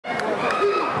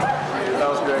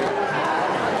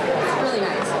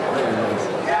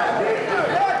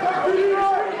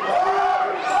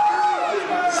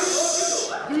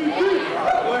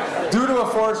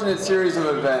unfortunate series of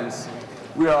events,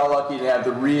 we are all lucky to have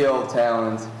the real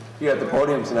talent here at the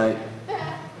podium tonight.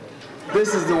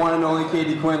 This is the one and only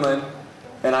𝗏𝗏𝗄𝗏,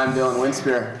 and I'm Dylan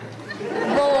Winspear.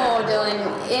 Whoa,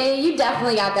 Dylan, you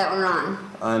definitely got that one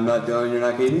wrong. I'm not Dylan, you're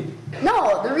not Katie?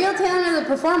 No, the real talent are the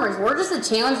performers. We're just the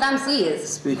challenged MCs.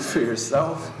 Speak for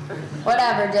yourself.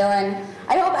 Whatever, Dylan.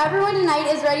 I hope everyone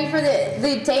tonight is ready for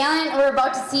the talent we're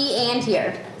about to see and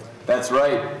hear. That's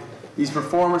right. These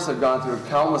performers have gone through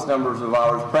countless numbers of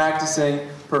hours practicing,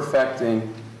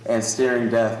 perfecting, and staring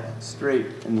death straight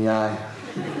in the eye.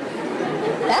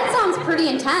 That sounds pretty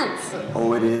intense.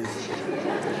 Oh, it is.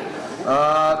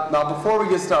 Now, before we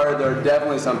get started, there are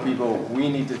definitely some people we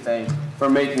need to thank for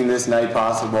making this night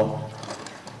possible.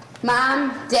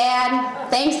 Mom, Dad,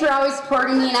 thanks for always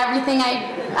supporting me in everything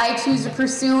I choose to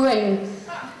pursue. And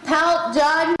Pelt,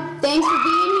 Judd, thanks for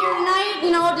being here tonight.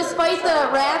 You know, despite the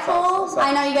raffle,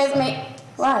 I know you guys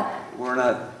what? We're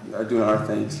not doing our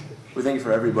things. We thank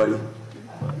for everybody.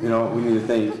 You know, we need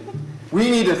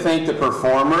to thank the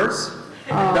performers,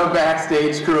 the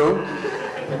backstage crew,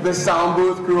 the sound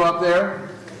booth crew up there,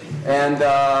 and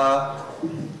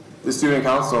the student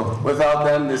council. Without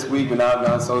them, this week would not have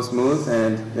gone so smooth,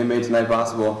 and they made tonight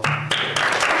possible.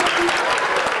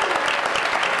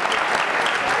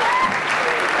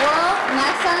 Well,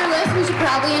 next on our list, we should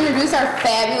probably introduce our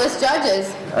fabulous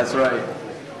judges. That's right.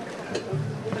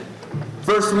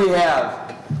 First, we have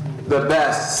the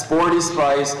best sporty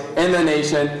spice in the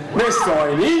nation, Miss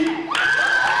Twain.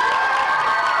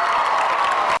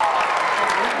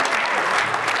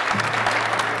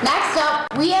 Next up,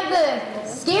 we have the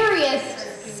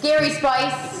scariest scary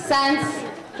spice since,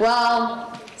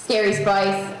 well, scary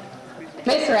spice,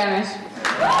 Miss Ramish.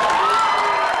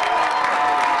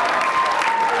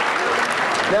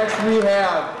 Next, we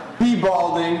have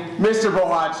𝗏𝗏𝗶𝗆𝗆, Mr.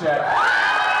 𝗏𝗏𝗏𝗆.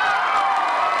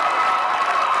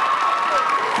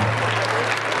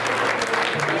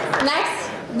 Next,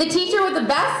 the teacher with the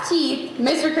best teeth,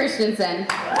 Mr. Christensen.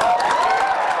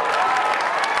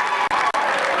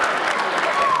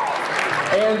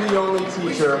 And the only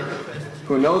teacher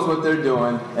who knows what they're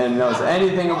doing and knows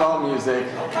anything about music,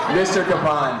 Mr.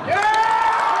 Gadban.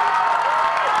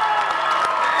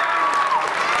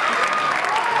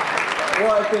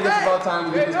 Well, I think it's about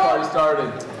time to get this party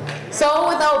started. So,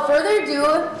 without further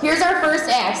ado, here's our first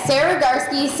act, Sarah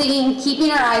Garske singing Keeping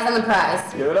Her Eyes on the Prize.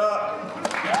 Give it up.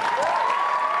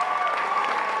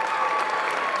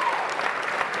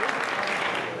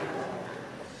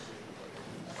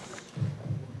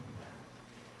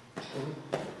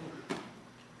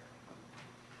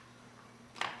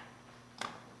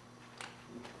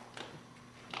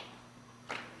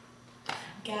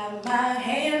 Got my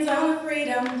hands on the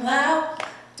freedom plow.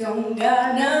 Don't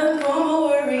got none for my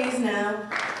worries now.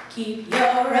 Keep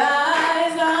your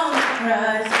eyes on the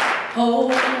prize.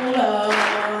 Hold on.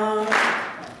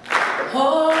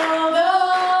 Hold on.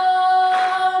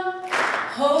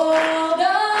 Hold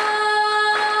on.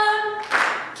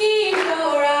 Keep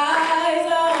your eyes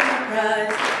on the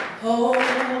prize. Hold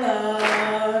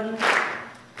on.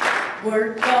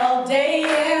 Work all day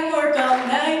and work all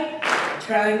night,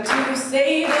 trying to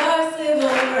save our civil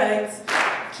rights.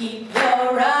 Keep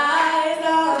your eyes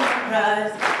on the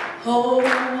prize. Hold on.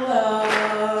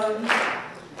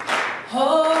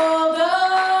 Hold on.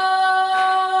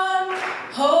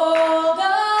 Hold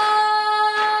on.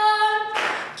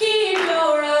 Keep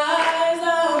your eyes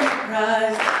on the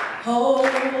prize. Hold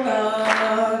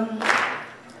on.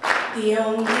 The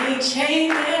only chain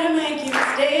that'll make you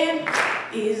stand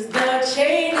is the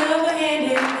chain of a hand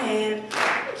in hand.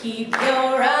 Keep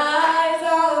your eyes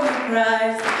on the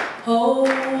prize. Hold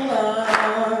on.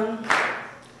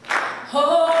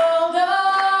 Hold on.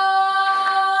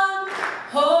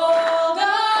 Hold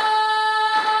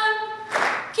on.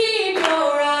 Keep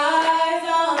your eyes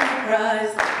on the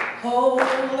prize. Hold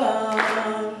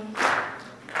on.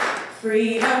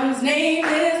 Freedom's name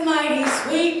is mighty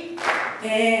sweet,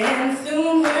 and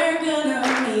soon we're gonna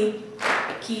meet.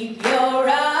 Keep your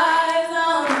eyes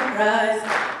on the prize.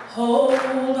 Hold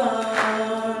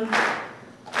on.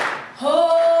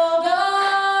 Hold on.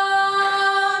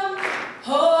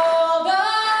 Hold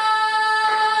on.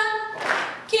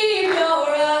 Keep your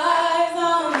eyes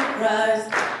on the prize.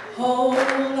 Hold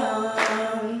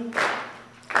on.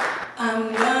 I'm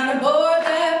gonna board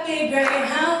that big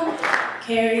greyhound,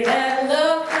 carry that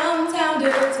love from town to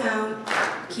town.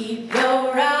 Keep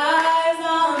your eyes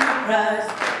on the prize.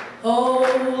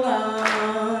 Hold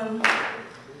on.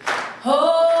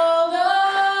 Hold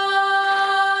on.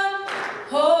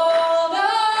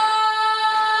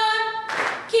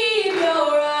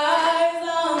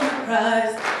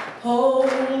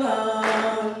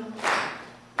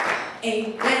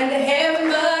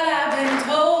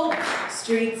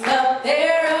 Streets up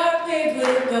there are paved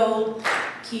with gold.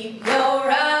 Keep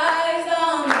your eyes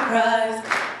on the prize.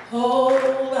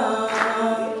 Hold on.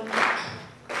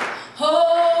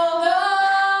 Hold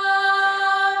on.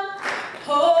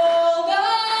 Hold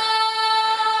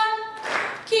on.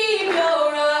 Keep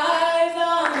your eyes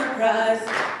on the prize.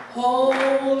 Hold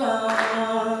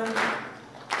on.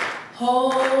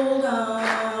 Hold on.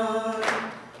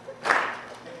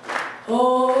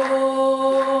 Hold on.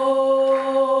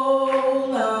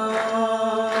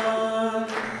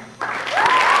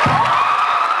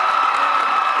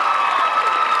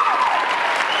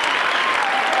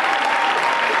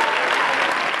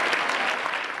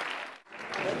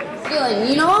 Julian,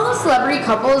 you know all those celebrity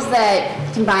couples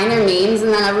that combine their names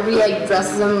and then everybody like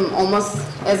dresses them almost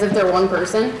as if they're one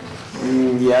person?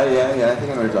 Yeah, I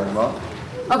think I know what you're talking about.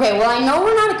 Okay, well I know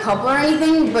we're not a couple or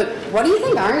anything, but what do you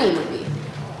think our name would be?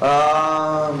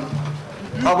 How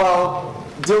about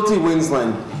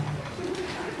𝗤𝗲𝗿𝗆𝘆?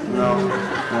 No.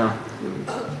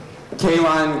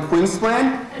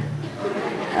 𝗧𝗲𝗄𝗏𝗏?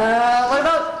 What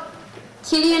about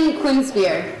Kitty and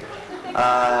Quinspear?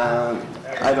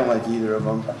 I don't like either of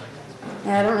them.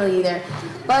 Yeah, I don't really either.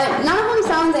 But none of them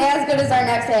sounds as good as our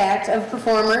next act of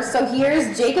performers, so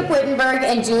here's Jacob Wittenberg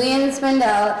and Julian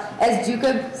Spindel as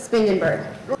Jucob Spindenberg.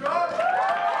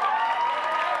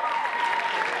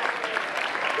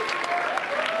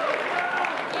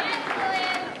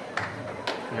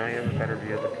 No, you have a better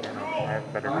view of the piano. I have a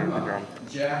better view of the drums.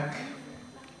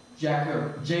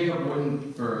 Jacob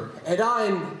Wittenberg. And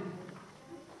I'm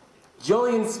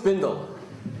Julian Spindel.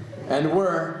 And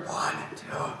we're 1, 2,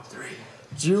 3.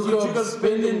 Jucob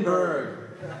Spindenberg.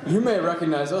 You may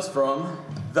recognize us from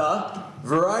The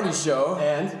Variety Show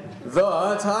and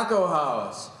The Taco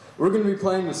House. We're going to be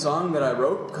playing the song that I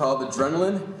wrote called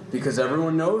Adrenaline because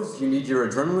everyone knows you need your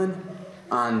adrenaline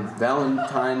on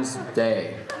Valentine's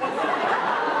Day.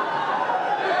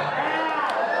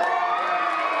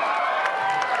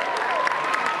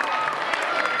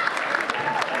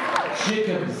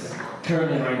 Jacob's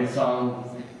currently writing a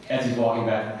song as he's walking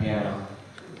back to the piano.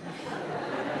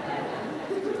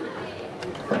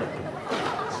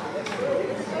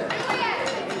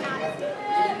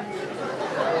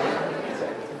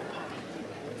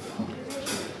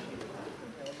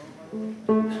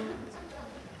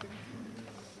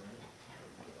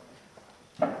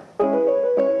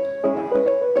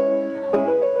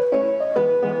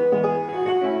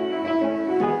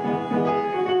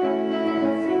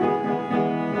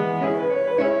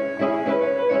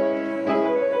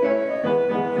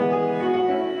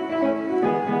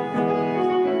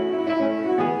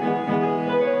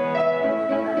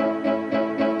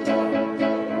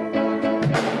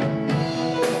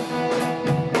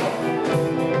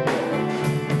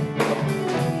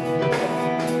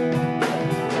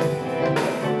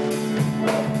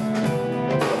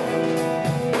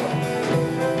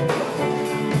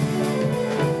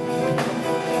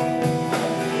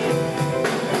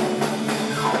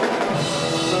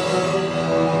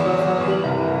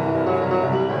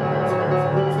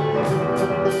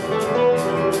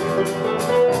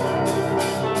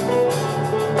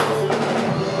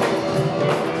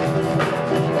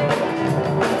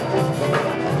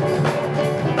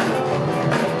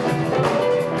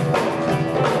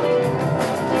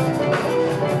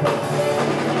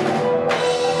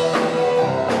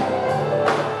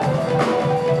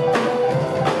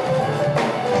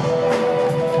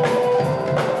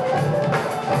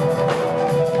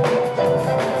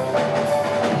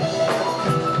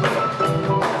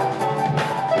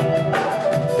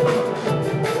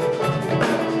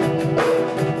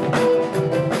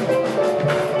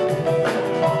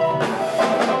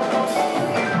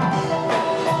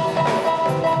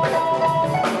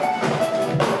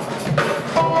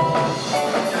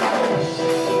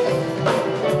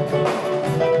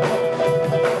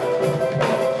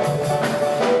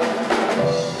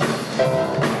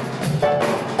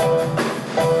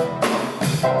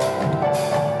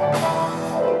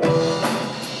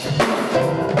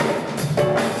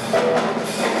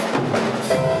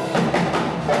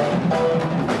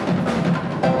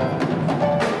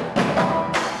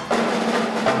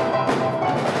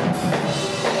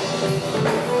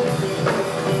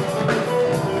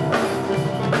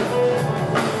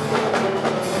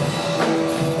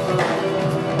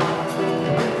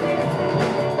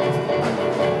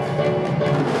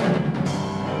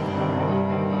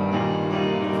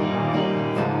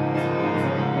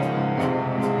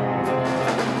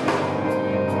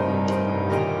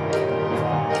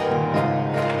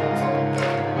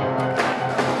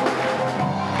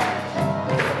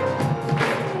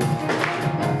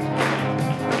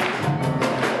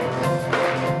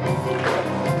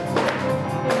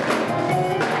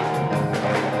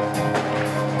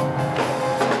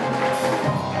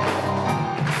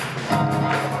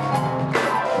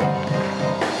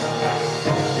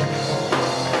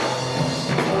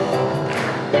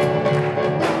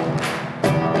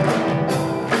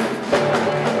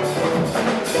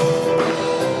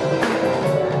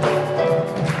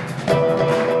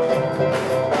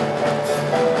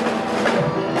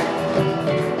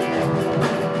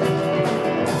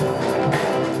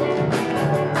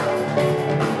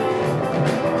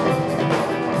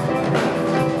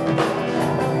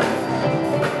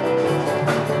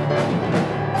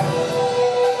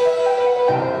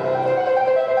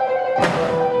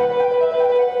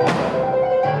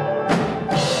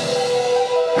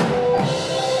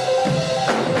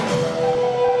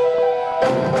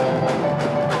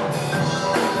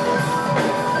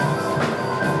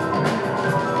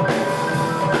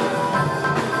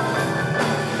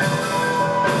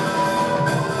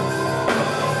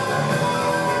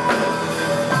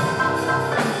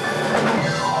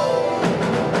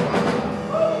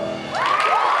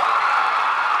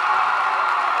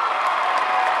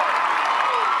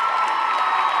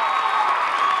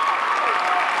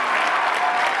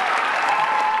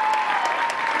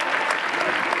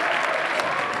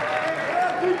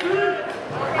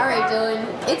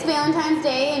 it's Valentine's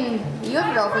Day and you have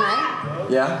a girlfriend, right?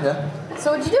 Yeah.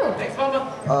 So what'd you do?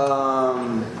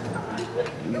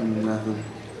 Nothing.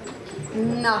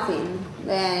 Nothing.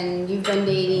 And you've been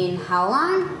dating how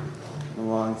long? A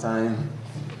long time.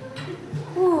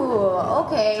 Ooh,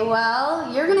 okay,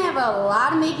 well, you're gonna have a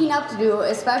lot of making up to do,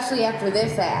 especially after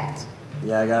this act.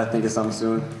 Yeah, I gotta think of something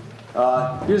soon.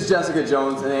 Here's Jessica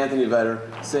Jones and Anthony Vedder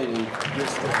singing.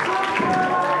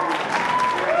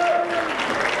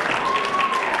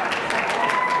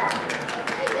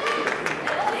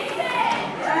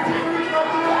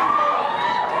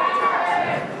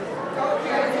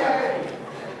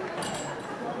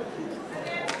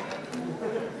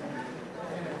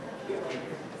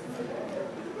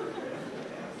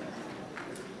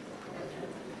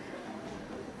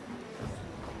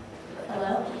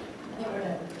 Hello? I think we're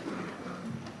done.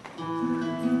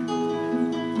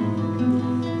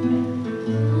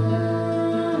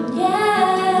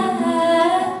 Yeah,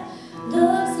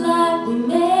 looks like we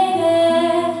made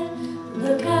it.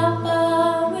 Look how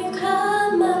far we've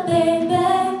come, my baby.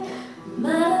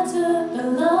 Might have took a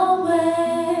long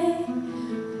way.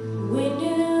 We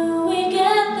knew we'd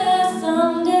get there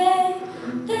someday.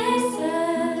 They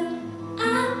said, I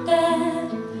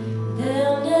bet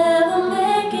they'll never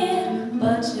make it,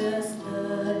 but just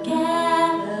look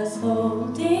at us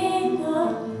holding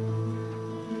on.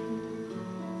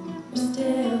 We're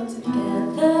still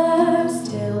together,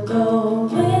 still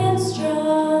going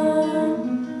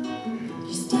strong.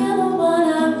 You're still the one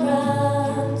I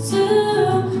run to,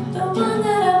 the one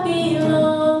that I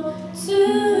belong to.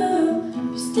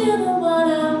 You're still the one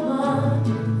I want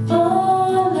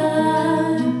for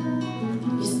life.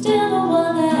 You're still the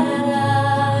one that I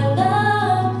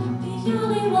love, the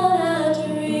only one I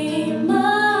dream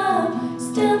of.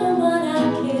 Still the one I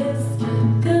kiss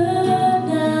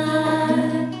goodnight.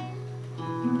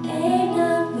 Ain't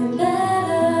nothing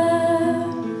better.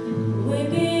 We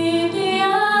beat the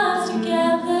odds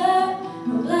together.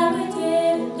 I'm glad we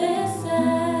didn't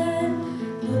listen.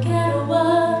 Look at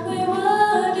what we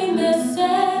would be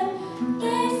missing.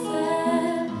 They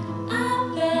said, I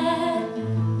bet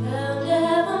they'll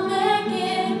never make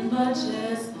it, but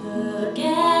just look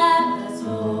at us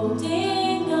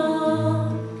holding on.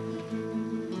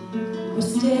 We're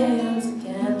still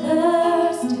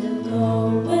together, still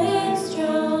going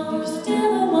strong. You're still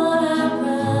the one I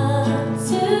run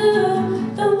to,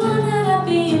 the one that I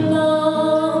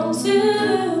belong to.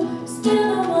 Still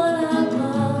the one I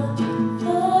want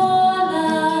for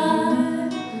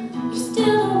life. You're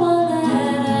still the one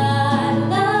that I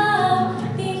love,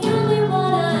 the only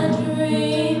one I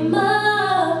dream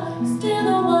of. Still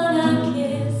the one I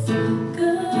kiss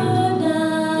goodnight.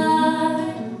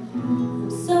 I'm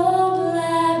so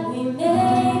glad we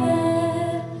made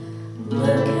it.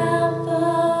 Look how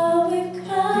far we've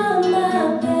come, my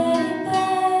baby.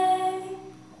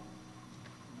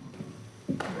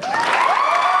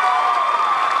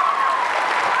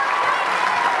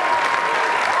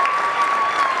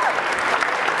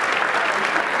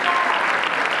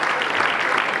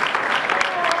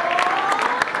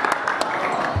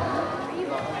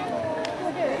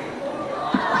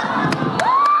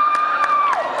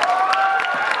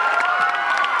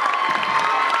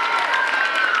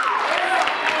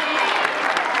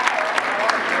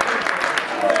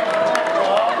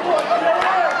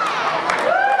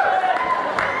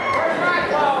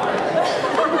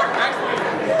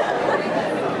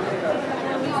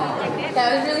 That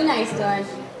was really nice, Dosh.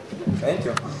 Thank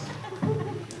you.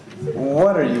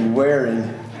 What are you wearing?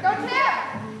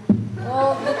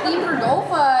 Well, the theme for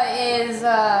GOFA is, I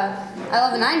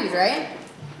love the 90s, right?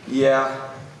 Yeah.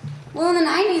 Well, in the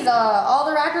 90s, all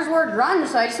the rockers wore grunge,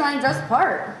 so I just wanted to dress the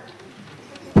part.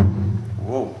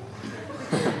 Whoa.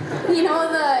 You know,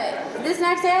 this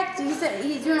next act,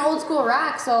 he's doing old school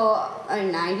rock, so,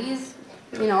 90s,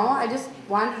 you know, I just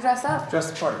wanted to dress up.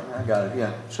 Dress the part. I got it.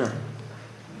 Yeah, sure.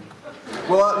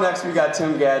 Well, up next we got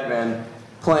Tim Gadban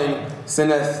playing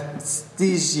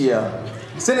Synesthesia.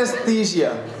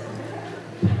 Synesthesia.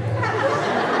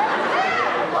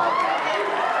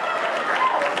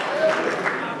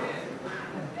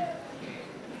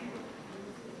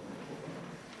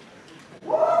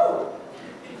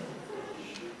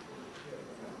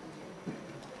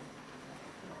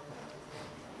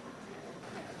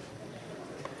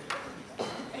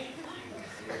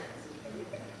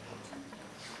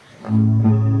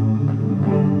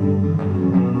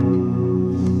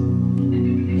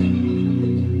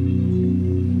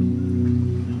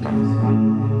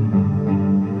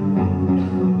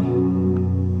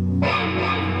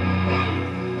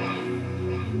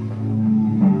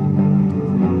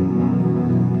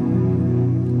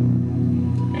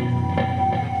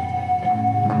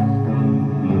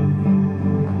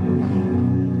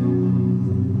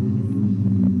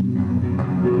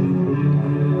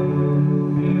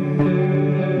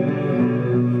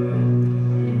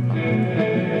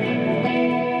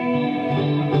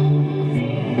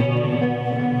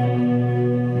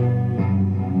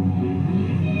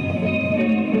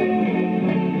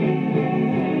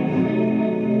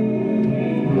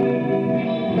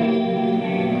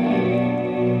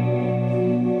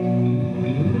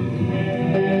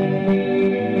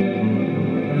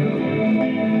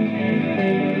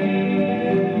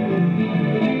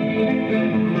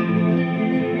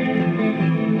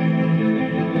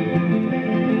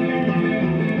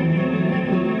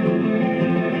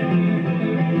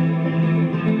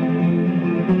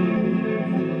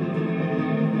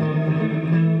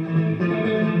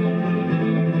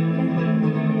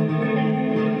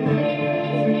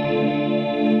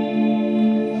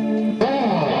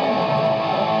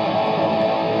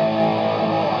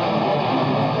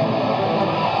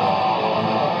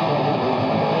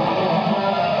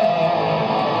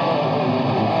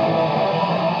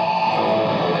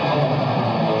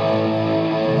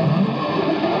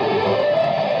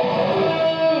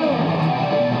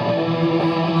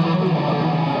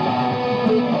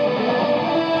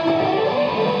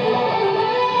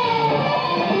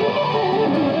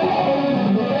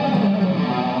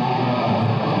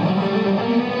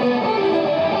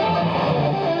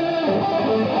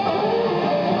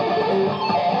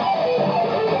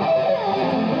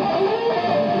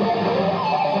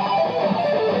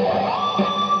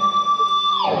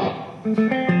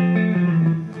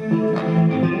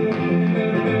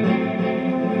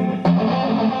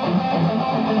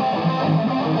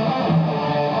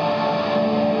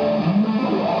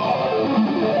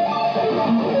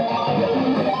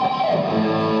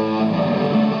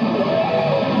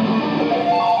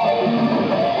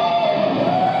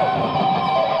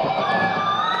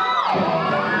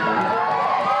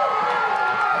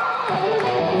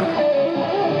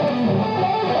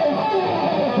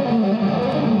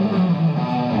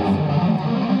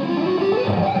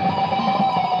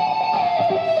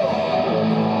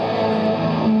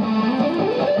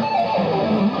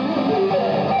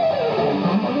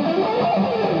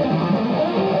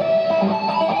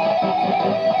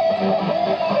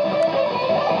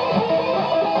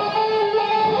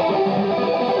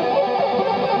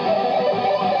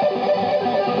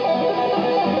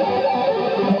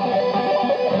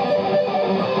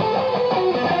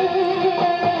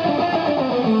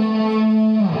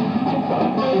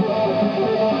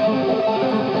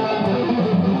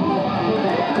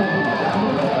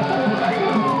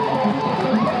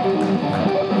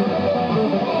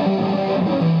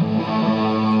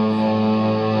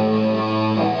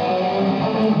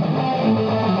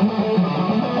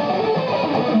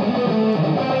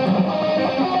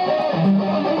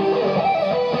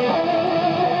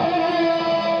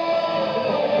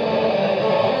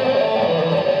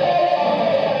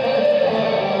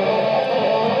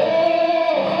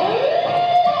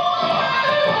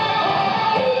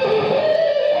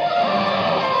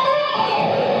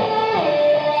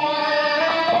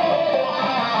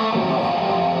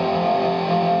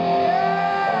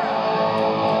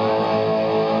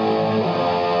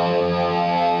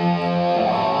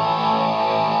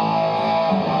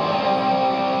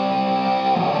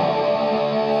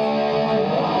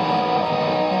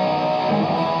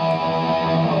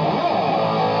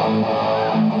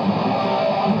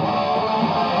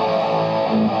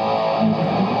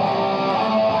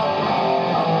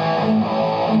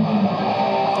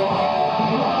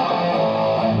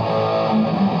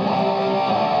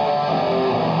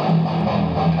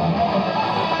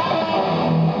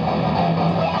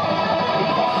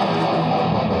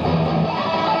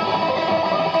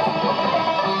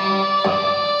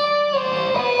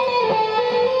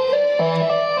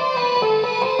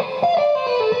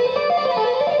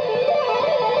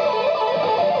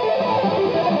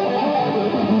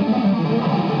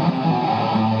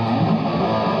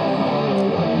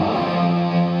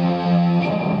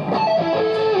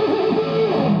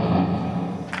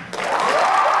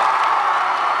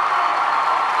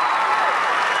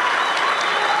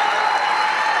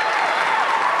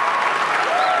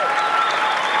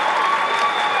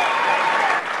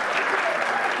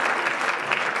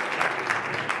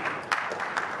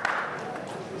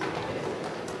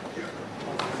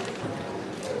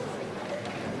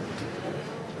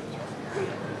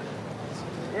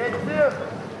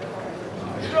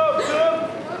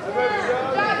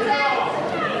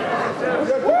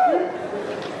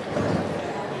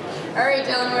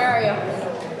 Dylan, where are you?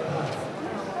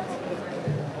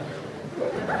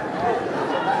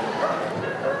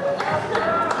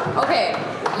 Okay,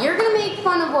 you're gonna make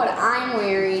fun of what I'm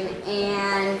wearing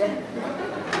and...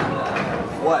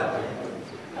 What?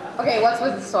 Okay, what's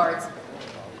with the swords?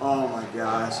 Oh my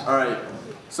gosh. All right.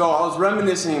 So I was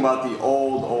reminiscing about the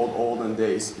olden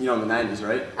days. You know, in the 90s,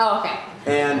 right? Oh, okay.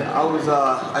 And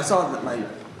I saw my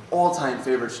all-time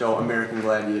favorite show, American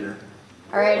Gladiator.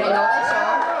 All right, I know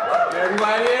that American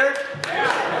Gladiator?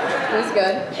 show. It was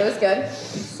good. It was good.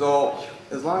 So,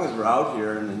 as long as we're out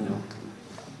here and then, you know,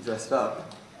 dressed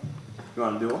up, you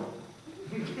want to duel?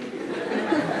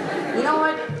 You know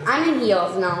what? I'm in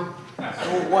heels now.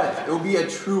 So what? It'll be a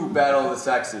true battle of the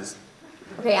sexes.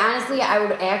 Okay, honestly, I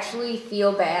would actually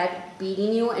feel bad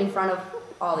beating you in front of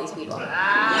all these people.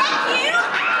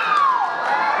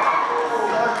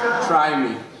 Try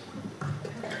me.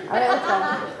 All right, let's go.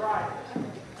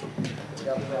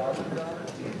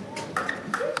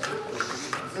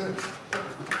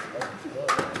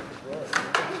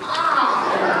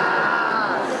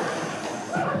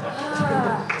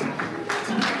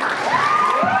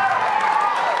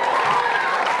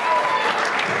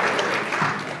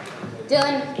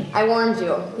 Dylan, I warned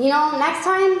you. You know, next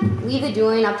time, leave the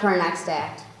dueling up to our next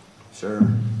act. Sure.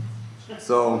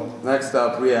 So, next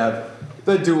up we have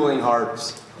the Dueling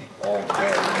Harps.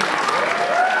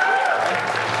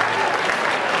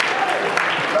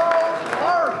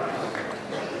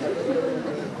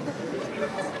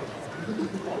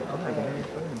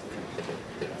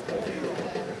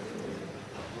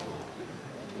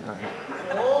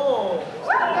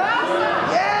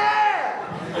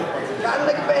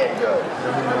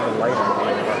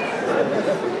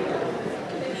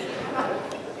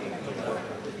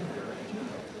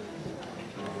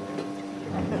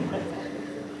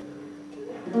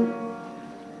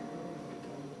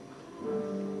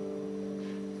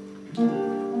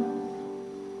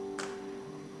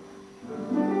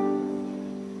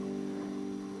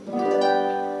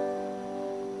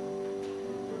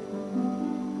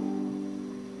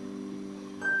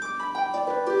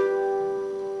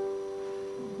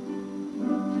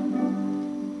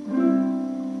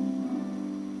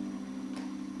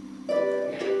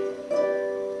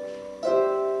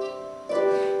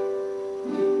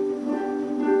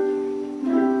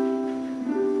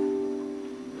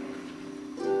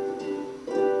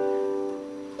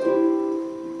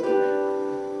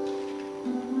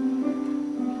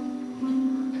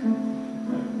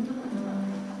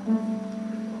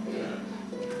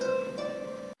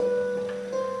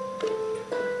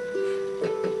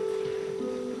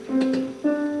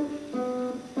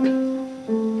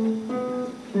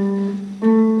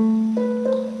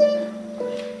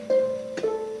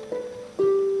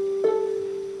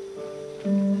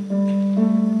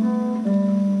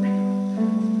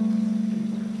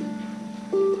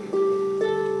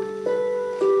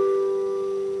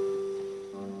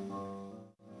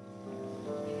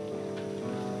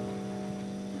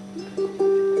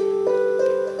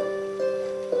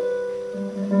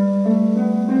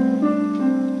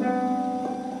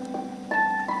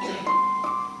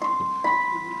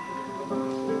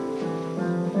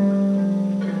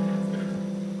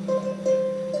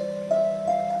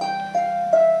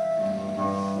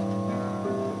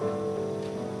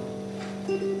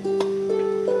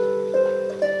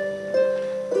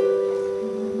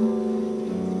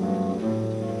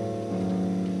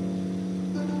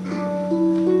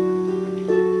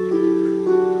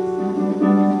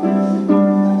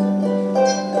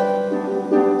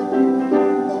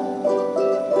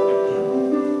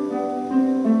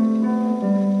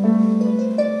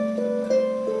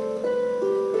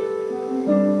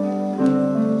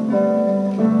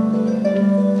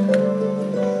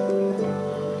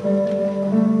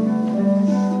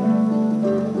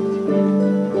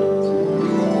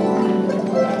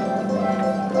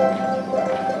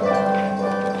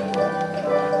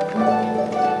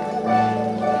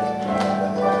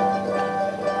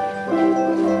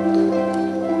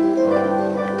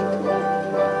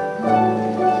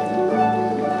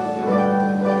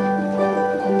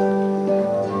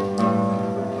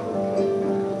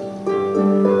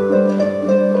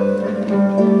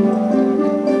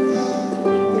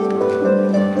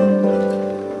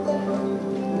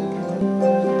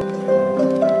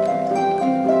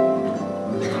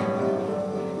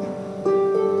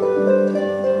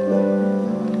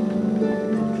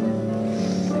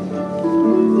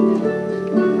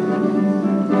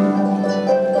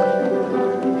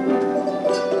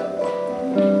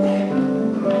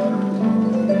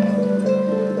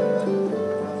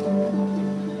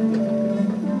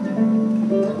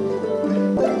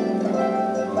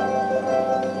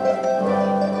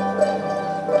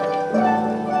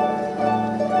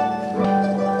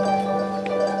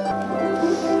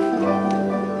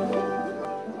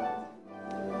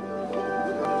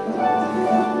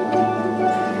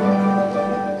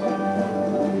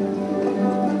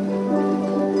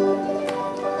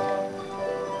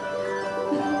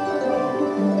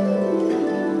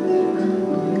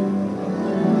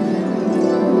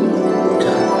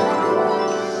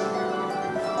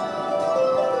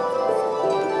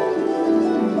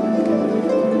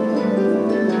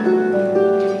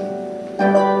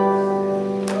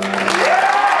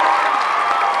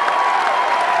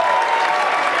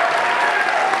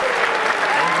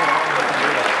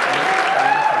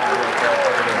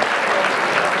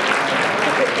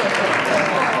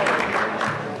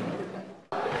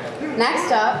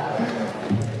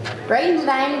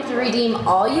 time to redeem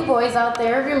all you boys out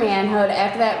there of your manhood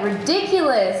after that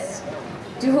ridiculous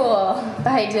duel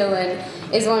by Dylan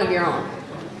is one of your own.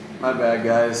 My bad,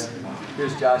 guys.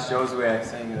 Here's Joswiak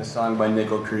singing a song by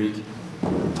Nickel Creek. I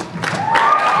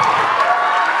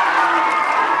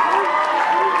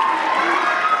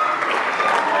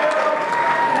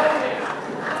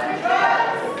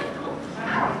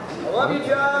love you,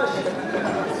 Josh.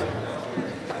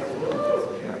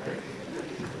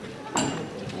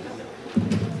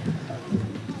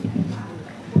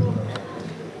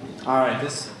 All right,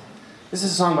 this is a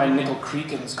song by Nickel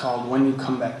Creek, and it's called "When You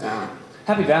Come Back Down."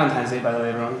 Happy Valentine's Day, by the way,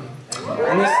 everyone.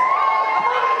 And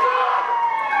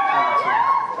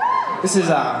this is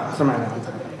for my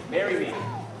Valentine. Marry me.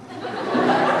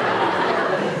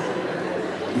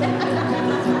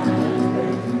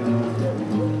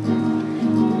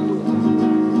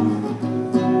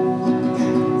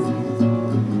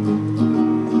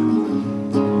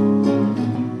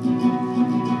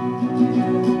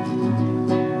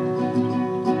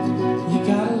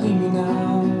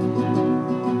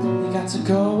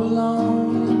 Go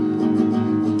alone,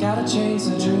 you gotta chase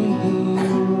a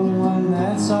dream, one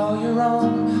that's all your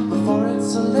own, before it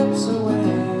slips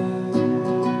away.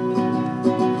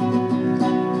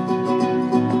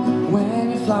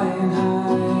 When you're flying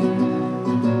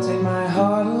high, take my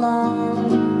heart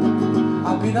along,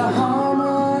 I'll be the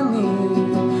harmony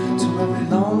to every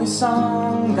lonely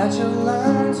song that you'll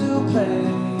learn to play.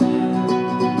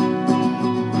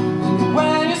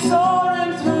 When you're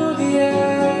soaring through the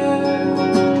air,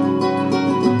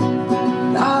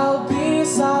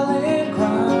 solid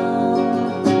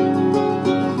ground.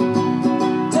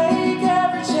 Take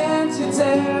every chance you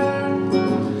dare,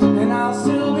 and I'll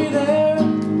still be there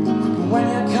when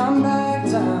you come back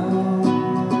down.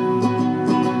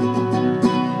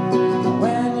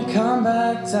 When you come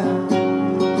back down.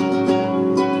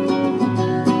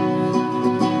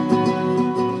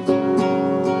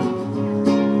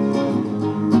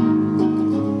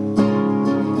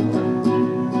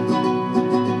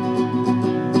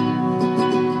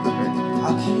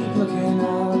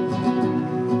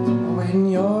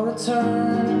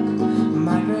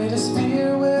 My greatest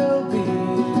fear will be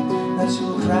that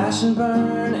you'll crash and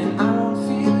burn, and I won't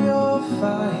feel your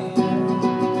fire.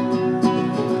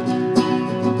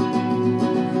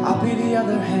 I'll be the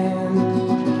other hand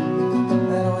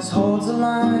that always holds the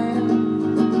line,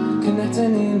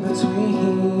 connecting in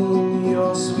between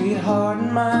your sweet heart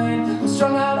and mine,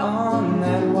 strung out on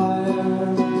that wire.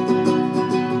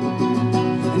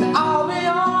 And I'll be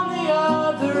on the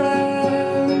other end,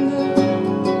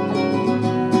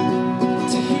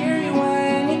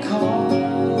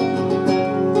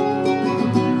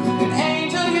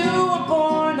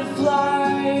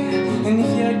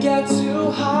 get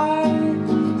too high,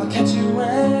 I'll catch you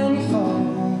when you fall.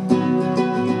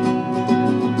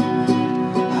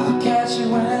 I'll catch you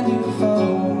when you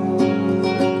fall.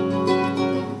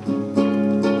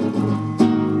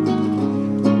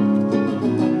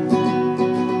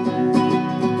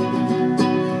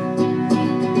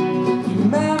 Your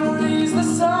memories, the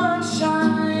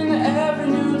sunshine every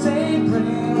new day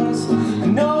brings. I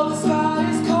know the sky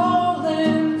is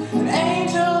calling, an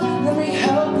angel, let me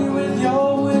help you with your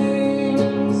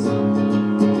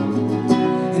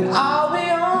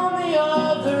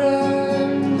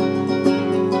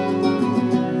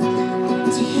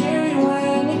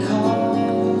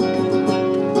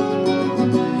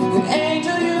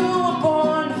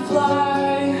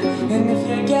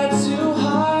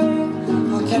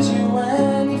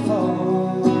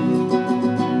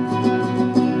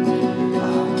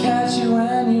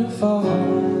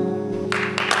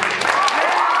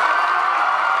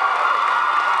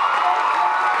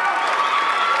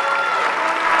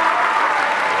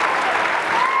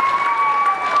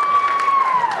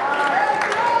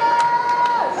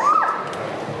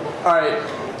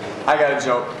I got a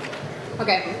joke.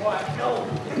 Okay.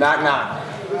 Knock, knock.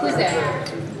 Who's there?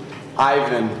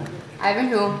 Ivan. Ivan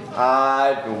who?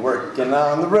 I've been working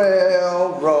on the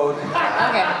railroad.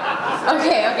 Okay.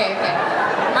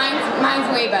 Mine's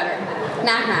way better.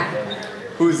 Knock, knock.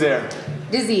 Who's there?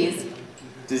 Disease.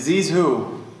 Disease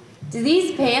who? Do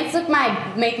these pants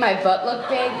make my butt look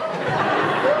big?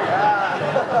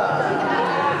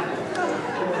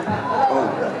 Oh.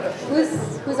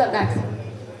 Who's up next?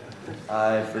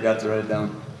 I forgot to write it down.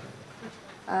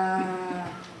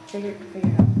 Figure it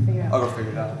out. I'll go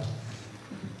figure it out.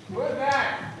 Who's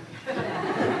that?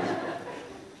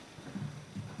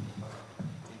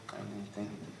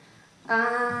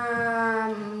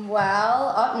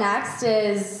 Well, up next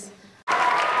is...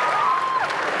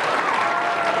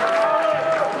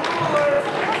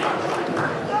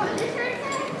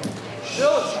 Sure.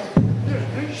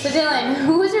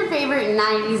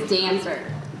 favorite 90s dancer?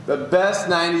 The best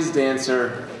 90s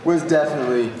dancer was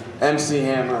definitely MC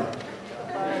Hammer.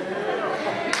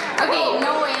 Okay,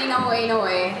 no way, no way, no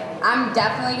way. I'm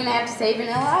definitely gonna have to say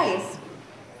Vanilla Ice.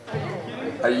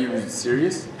 Are you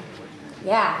serious?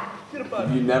 Yeah.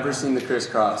 Have you never seen the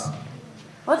crisscross?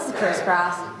 What's the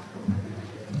crisscross?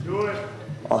 Do it.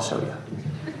 I'll show you.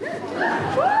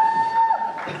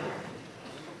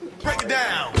 Break it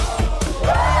down.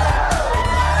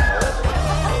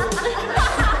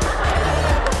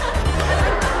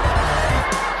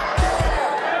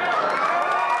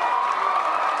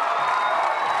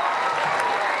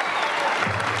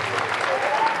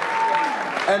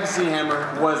 MC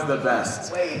Hammer was the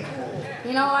best.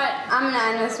 You know what? I'm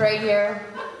gonna end this right here.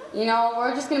 You know,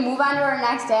 we're just gonna move on to our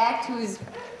next act, who's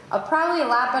probably a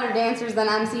lot better dancers than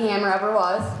MC Hammer ever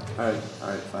was. All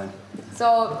right, fine.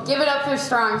 So give it up for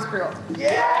Strong's crew.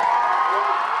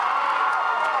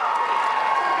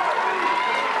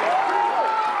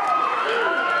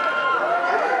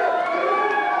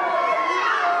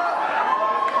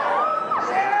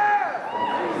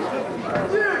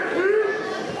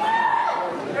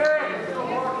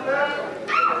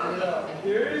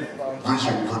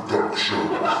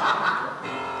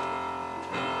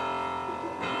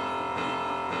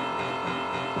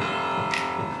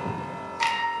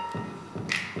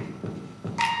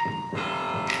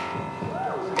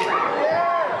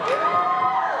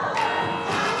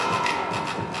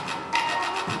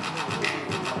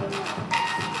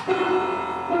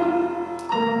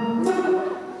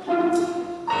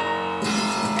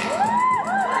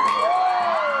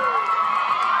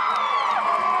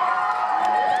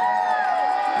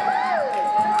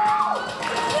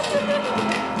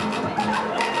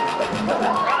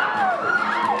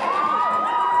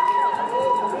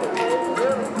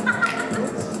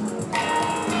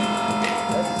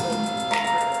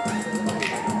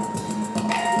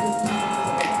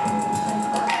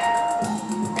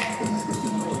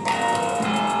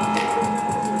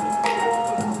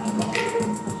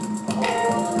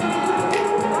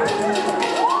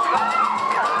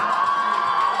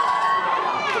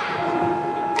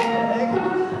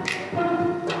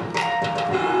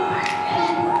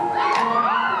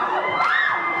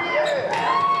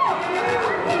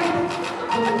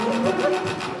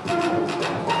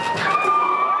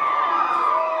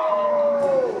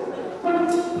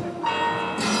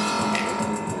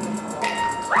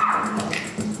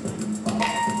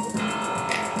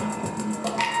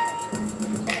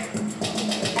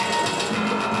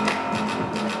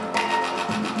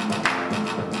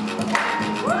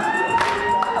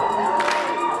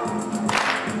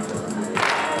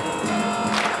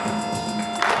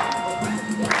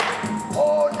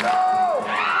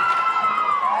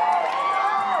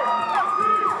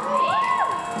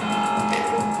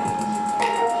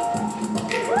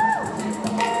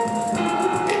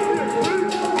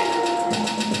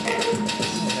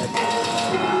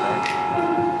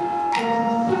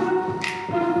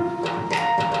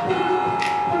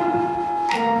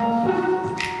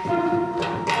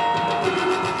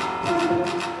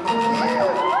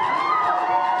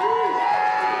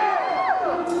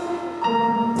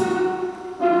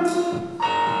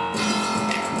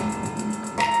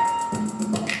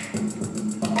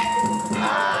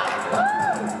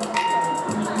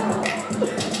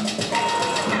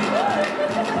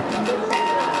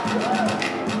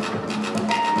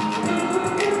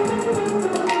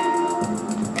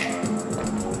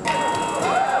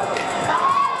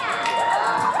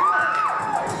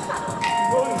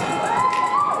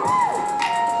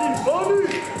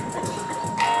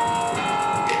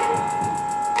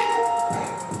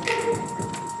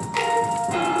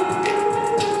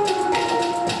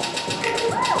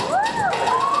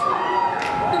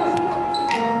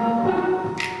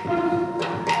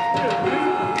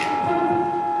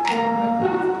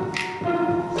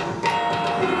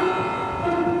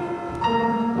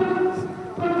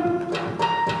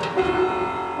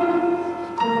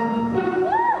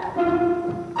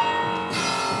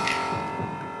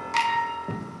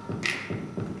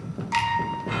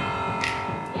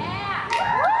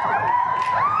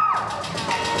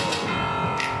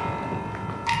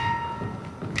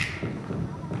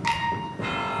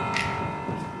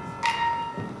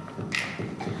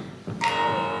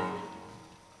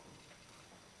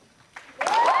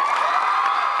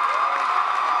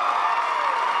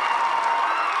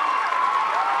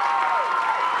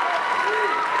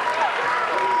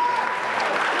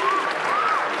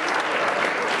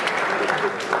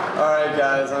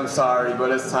 guys, I'm sorry,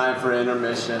 but it's time for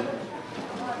intermission.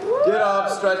 Get up,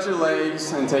 stretch your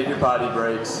legs, and take your potty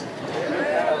breaks.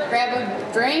 grab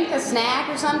a drink, a snack,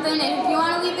 or something. And if you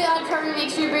want to leave the auditorium, make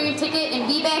sure you bring your ticket and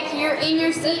be back here in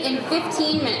your seat in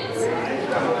 15 minutes.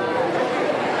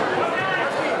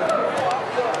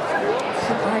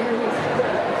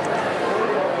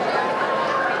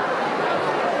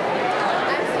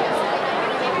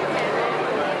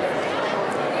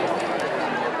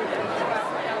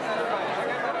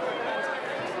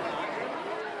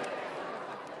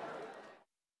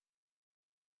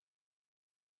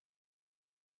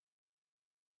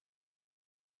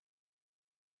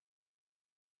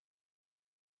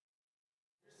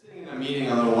 In a meeting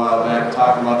a little while back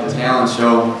talking about the talent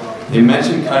show, they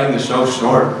mentioned cutting the show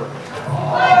short.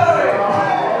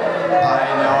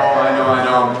 I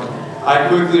know. I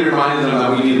quickly reminded them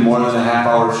that we needed more than a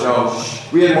half-hour show.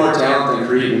 We had more talent than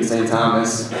Crete and St.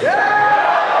 Thomas.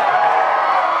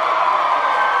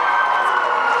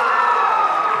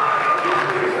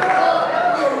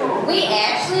 We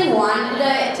actually wanted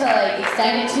it to like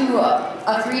extend it to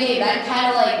a 3-day event, kind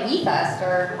of like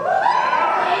𝗧𝗲𝗙𝗆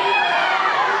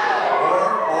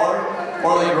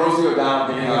Or like 𝗧𝗲𝗏𝗆𝗆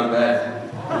getting out of bed.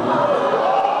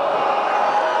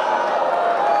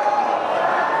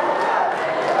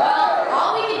 Well,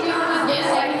 all we could do was get a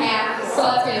second half, so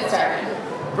let's get it started.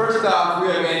 First off, we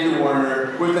have Andrew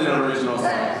Warner with an original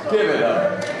song. Give it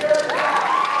up.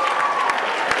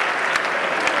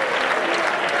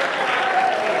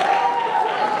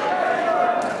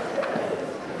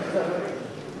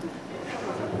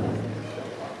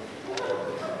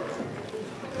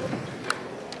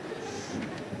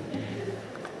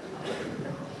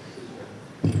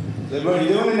 So what are you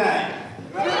doing tonight?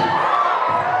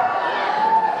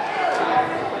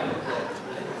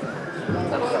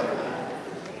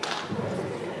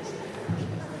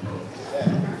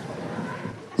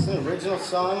 It's an original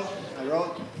song I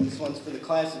wrote. This one's for the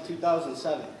class of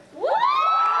 2007.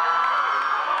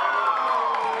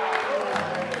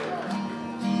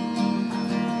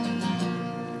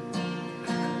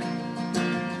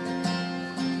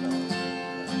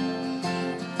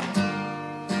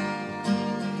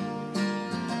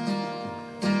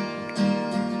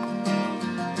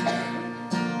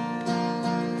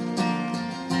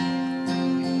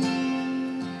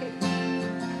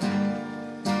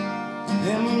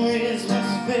 Memories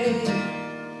must fade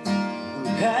and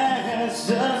pass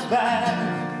us by,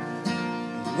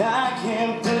 and I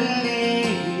can't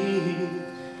believe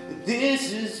that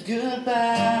this is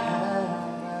goodbye.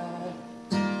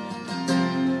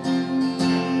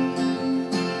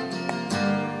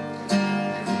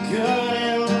 The good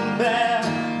and the bad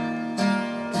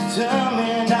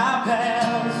determined our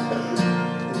paths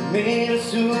and made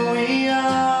us who we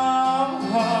are.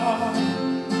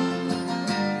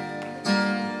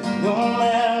 No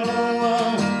matter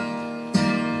what,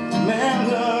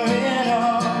 remember it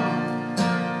all,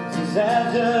 'cause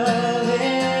after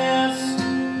this,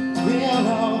 we'll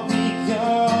all be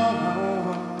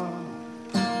gone.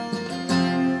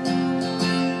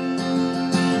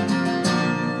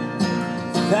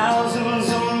 Thousands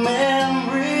of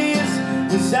memories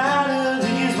inside of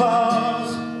these walls.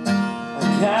 I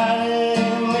gotta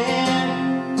admit,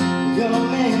 I'm gonna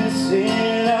miss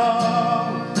it all.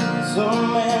 So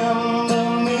remember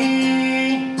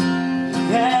me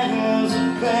as a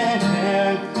friend,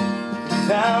 'cause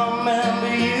I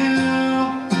remember you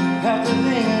after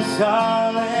this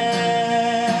all ends.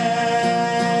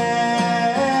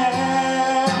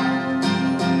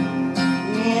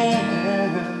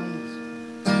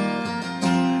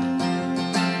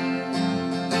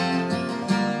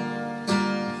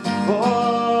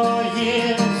 4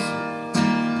 years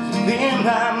you've been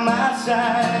by my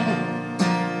side,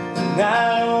 and I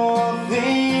don't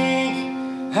think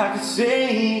I could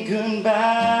say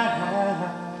goodbye.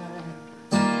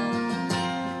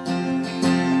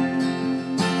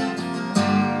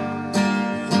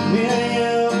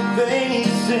 Familiar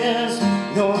faces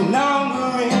no longer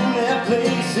in their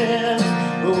places,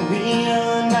 but we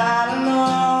are not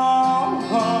alone.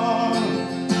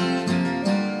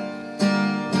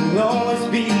 We'll always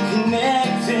be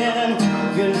connected,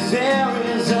 'cause there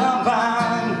is a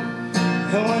bond,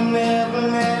 and we're never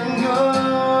letting go.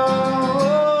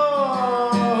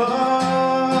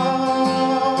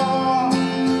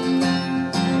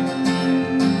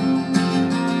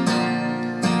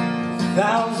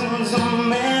 Thousands of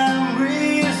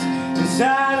memories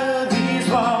inside of these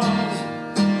walls.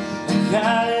 I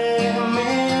gotta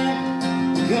admit,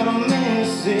 I'm gonna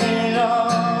miss it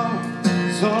all.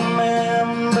 So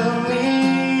remember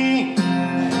me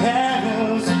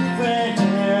as a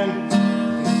friend,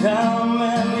 'cause I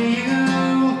remember you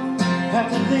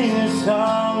after this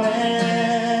all ends.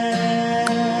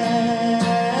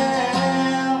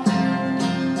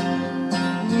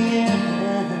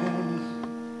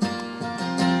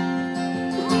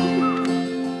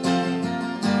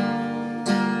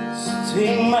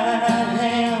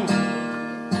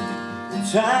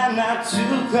 try not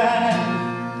to cry.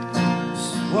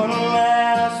 Just one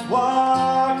last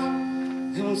walk,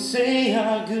 and say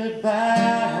our goodbyes.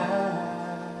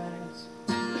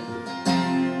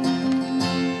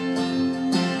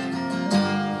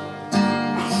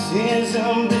 This is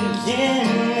a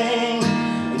beginning,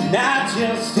 and not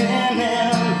just an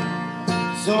end.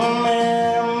 So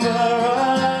remember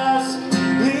us,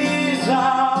 please,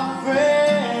 our friends.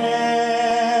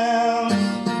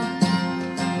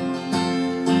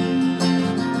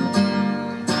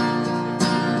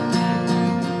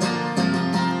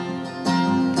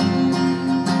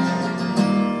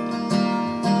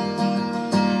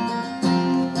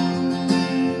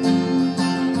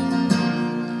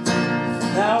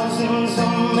 1000s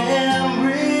of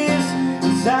memories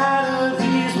inside of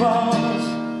these walls.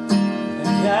 I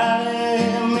gotta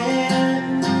admit,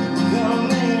 gonna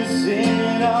miss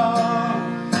it all.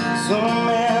 So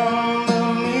remember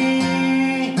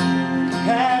me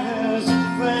as a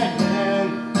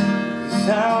friend, 'cause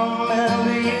I'll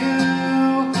remember you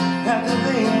after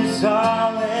this all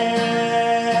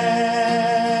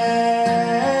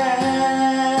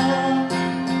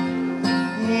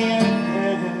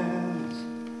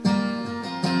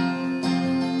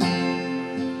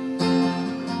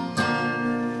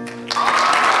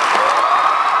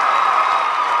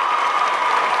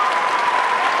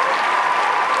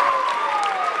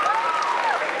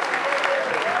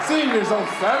Seniors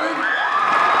 07.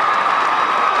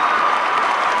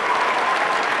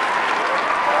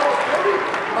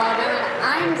 Wow, Dylan,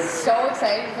 I'm so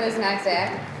excited for this next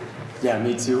act. Yeah,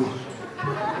 me too.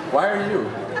 Why are you?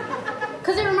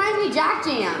 Because it reminds me of Jock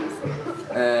Jams.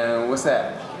 What's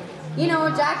that? You know,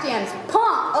 Jock Jams,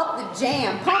 pump up the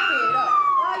jam, pump it up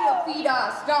while your feet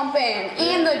are stomping,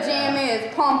 and the jam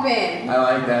is pumping. I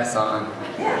like that song.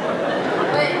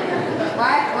 But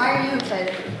why are you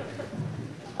excited?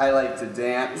 I like to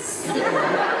dance.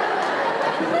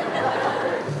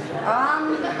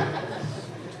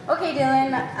 Okay,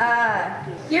 Dylan,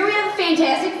 here we have the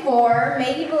Fantastic Four,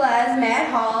 𝗦𝗶𝗯𝗹𝗲𝘆, Matt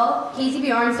Hall, Casey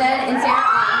Bjornstad, and Sarah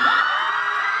Allen.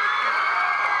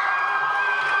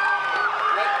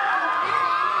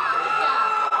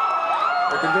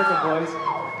 Looking different, boys.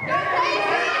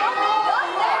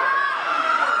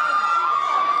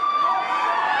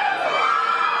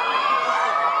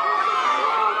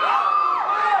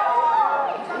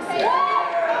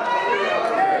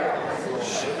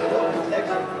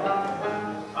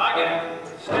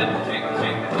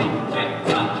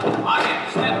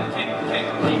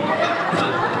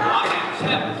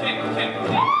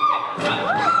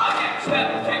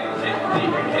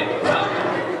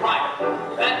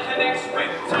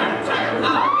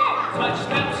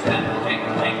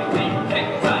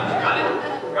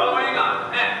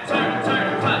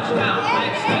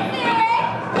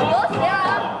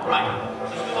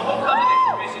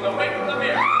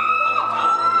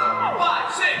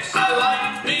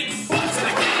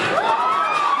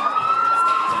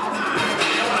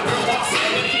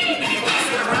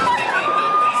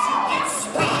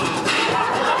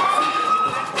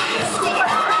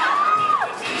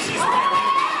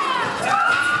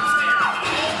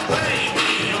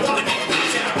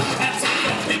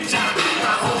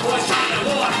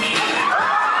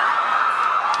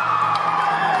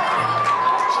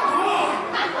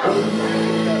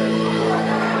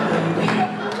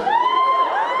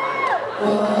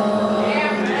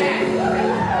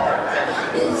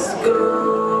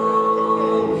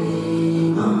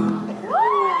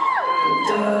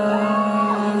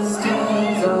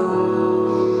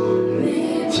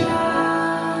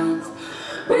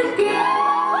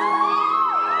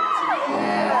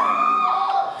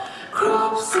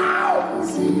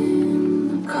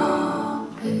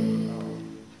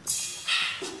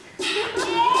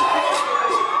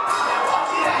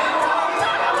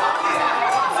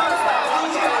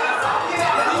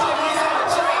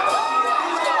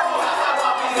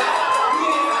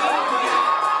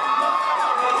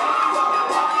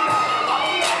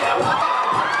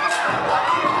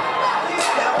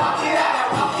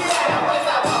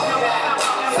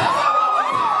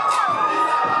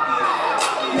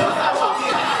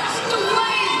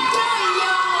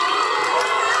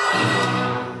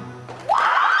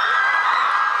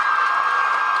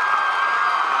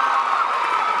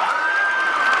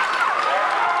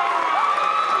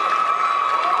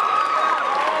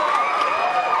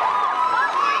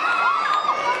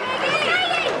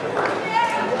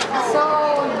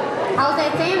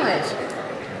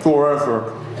 Terrific.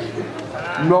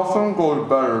 Nothing goes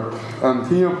better than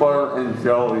peanut butter and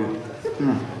jelly.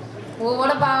 Well,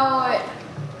 what about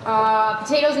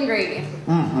potatoes and gravy?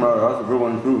 That's a good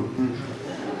one too.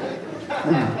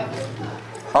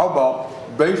 How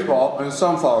about baseball and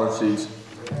sunflower seeds?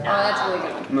 Oh, that's really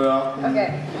good. Yeah. Okay.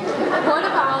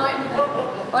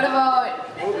 What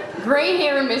about gray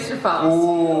hair and Mr. Faust?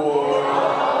 Ooh.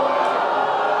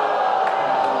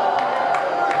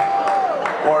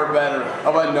 Or better,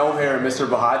 how about no hair and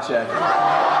𝗦𝗵𝗆𝗍𝗵?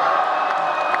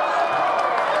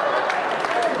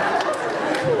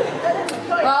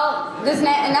 Well, this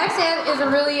next is a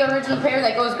really original pair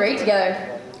that goes great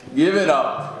together. Give it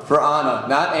up for Anna,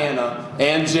 not Anna,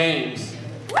 and James.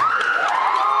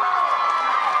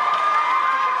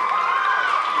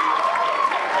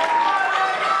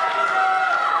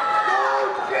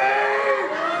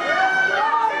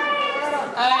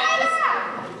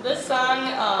 This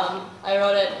song, I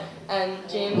wrote it, and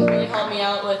James really helped me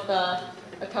out with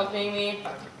accompanying me,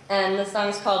 and this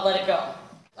song's called Let It Go.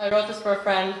 I wrote this for a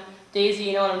friend, Daisy,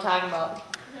 you know what I'm talking about.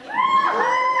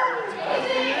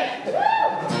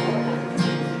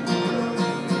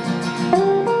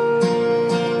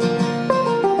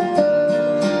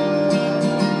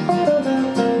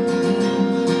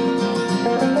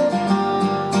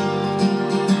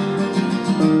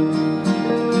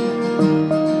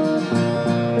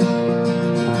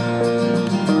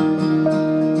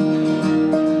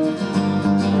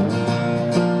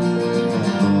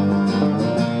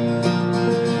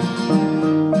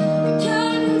 Can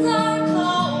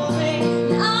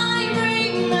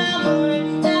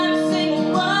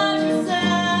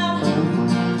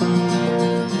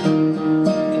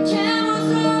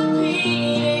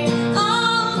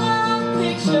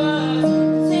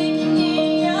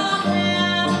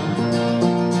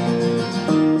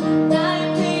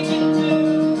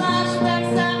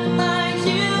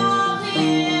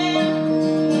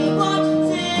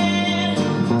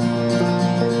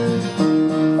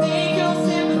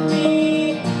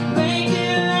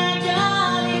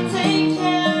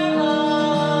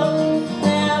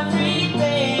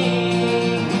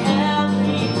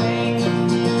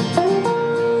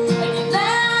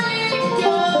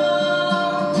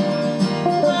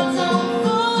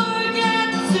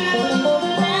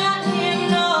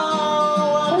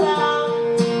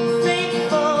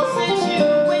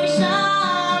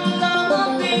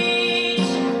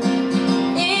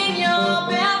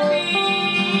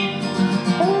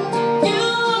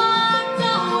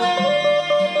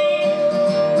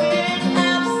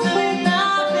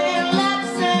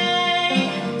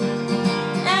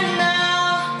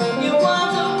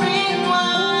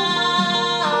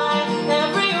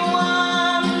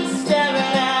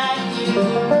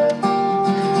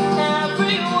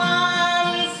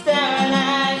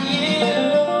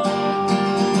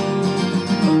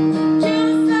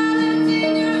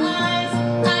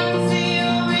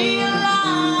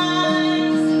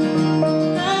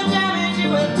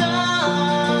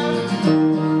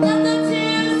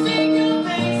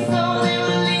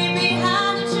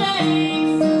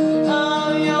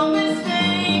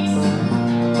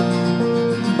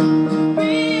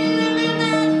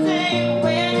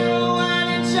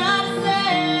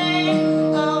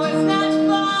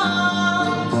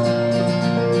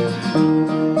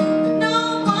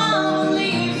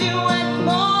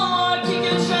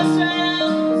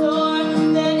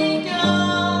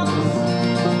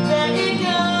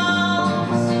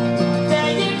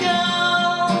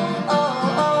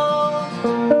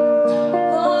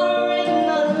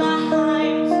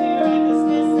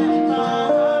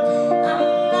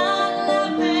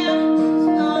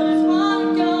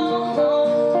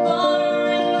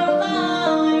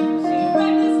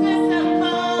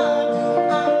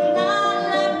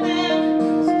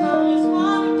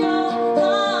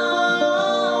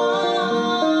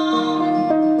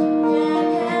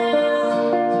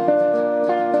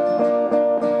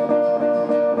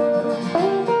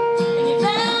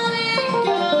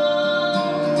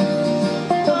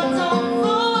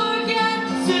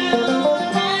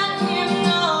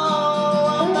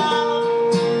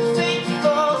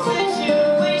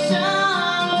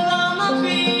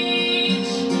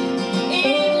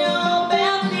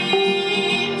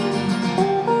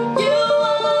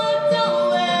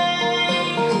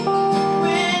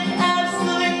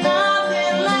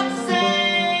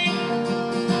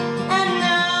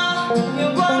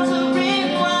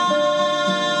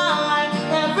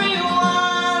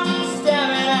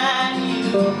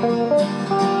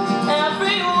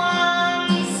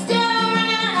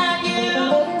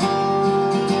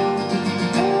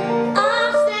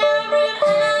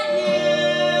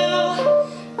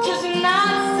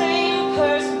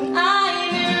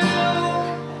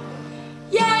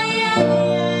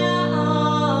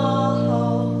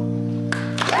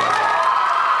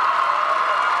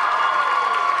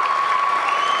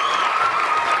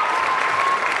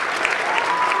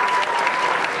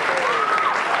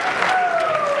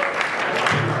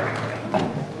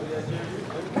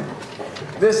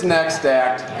This next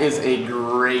act is a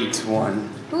great one.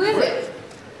 Who is it?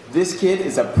 This kid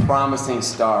is a promising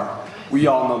star. We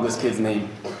all know this kid's name.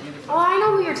 Oh, I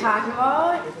know who you're talking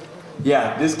about.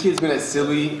 Yeah, this kid's been at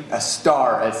Sibley, a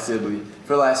star at Sibley,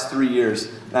 for the last 3 years.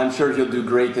 And I'm sure he'll do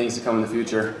great things to come in the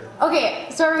future. Okay,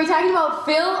 so are we talking about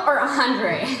Phil or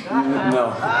Andre? No,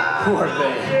 who are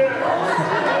they?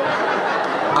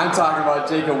 I'm talking about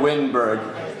Jacob Wittenberg.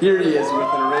 Here he is with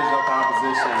an original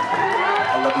composition.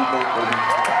 I love you both,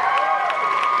 baby.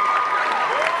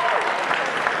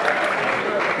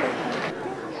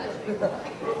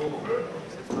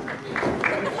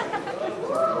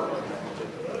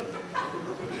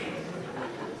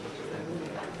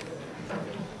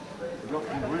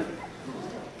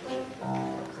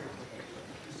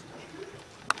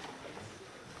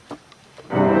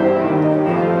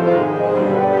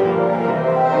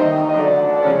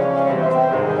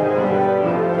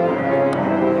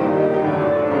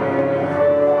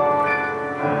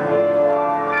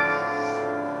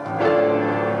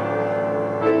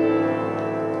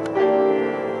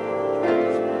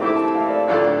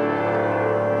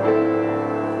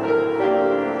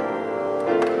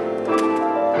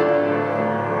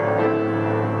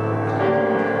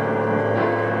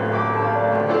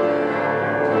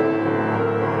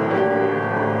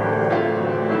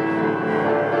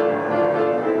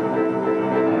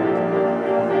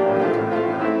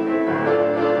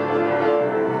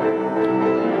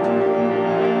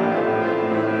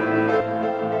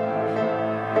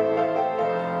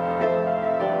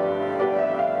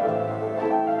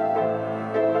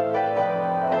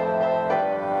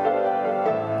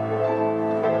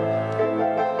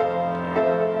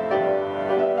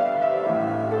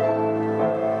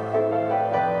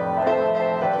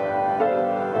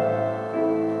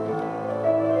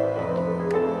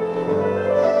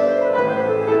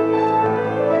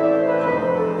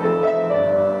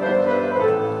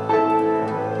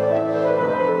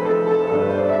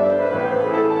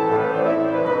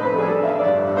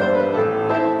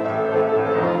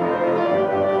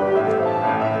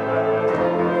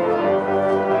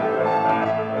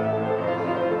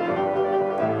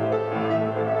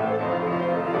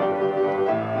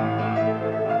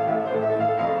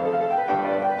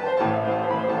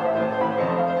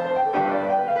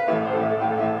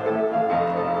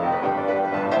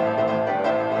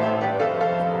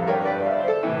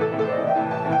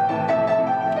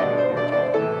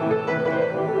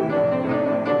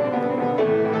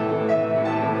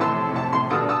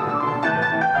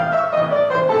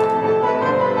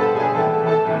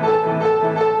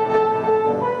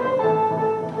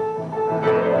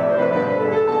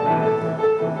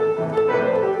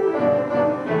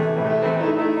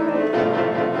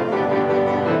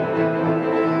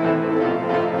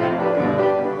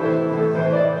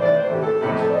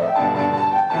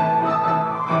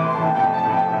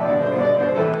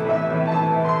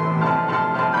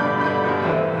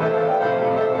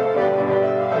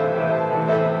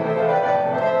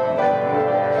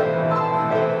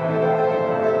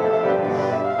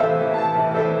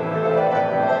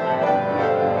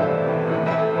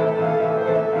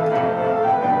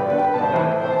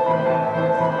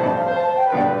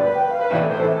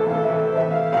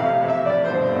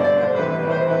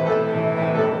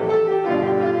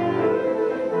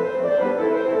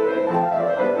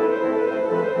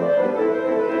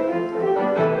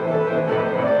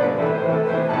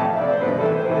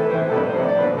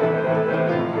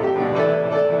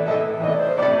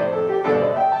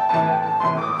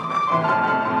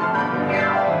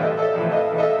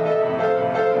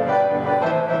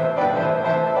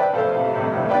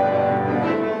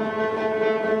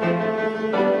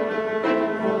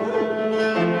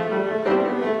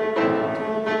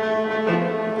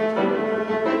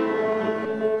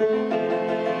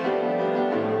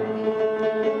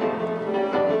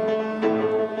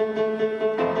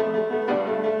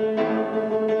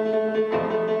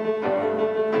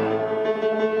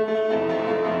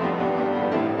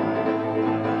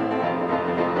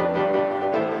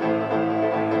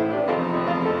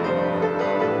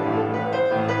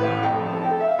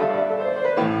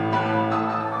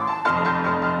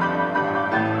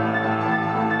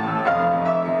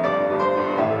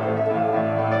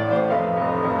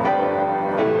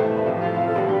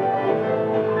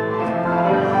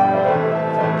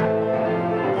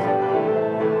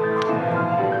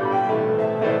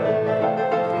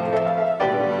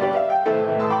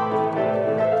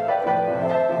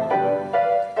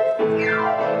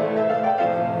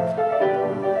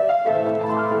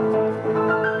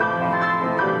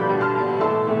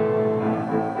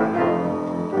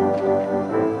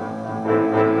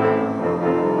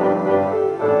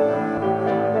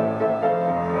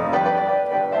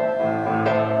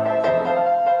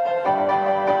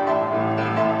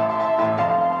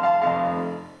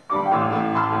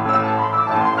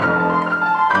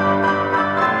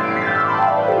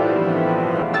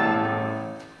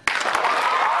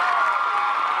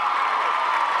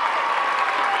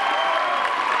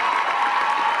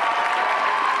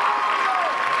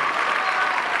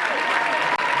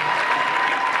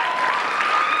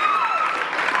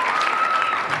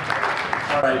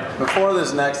 All right, before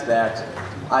this next act,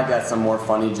 I got some more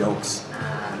funny jokes.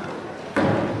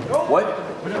 What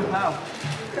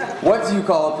do you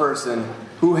call a person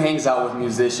who hangs out with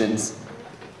musicians?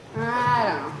 I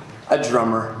don't know. A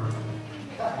drummer.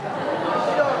 Okay,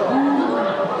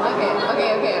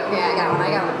 I got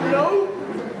one.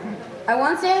 I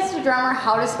once asked a drummer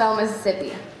how to spell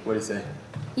Mississippi. What did he say?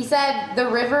 He said, the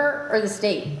river or the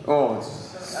state. Oh.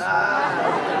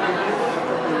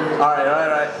 All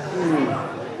right.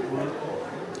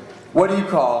 What do you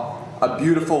call a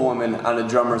beautiful woman on a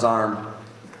drummer's arm?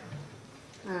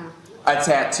 A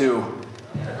tattoo. Alright.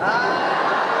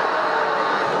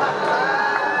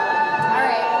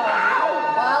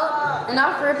 Well,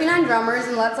 enough ripping on drummers,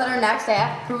 and let's let our next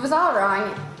act prove us all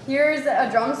wrong. Here's a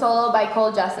drum solo by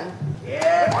Cole Jessen.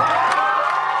 Yeah.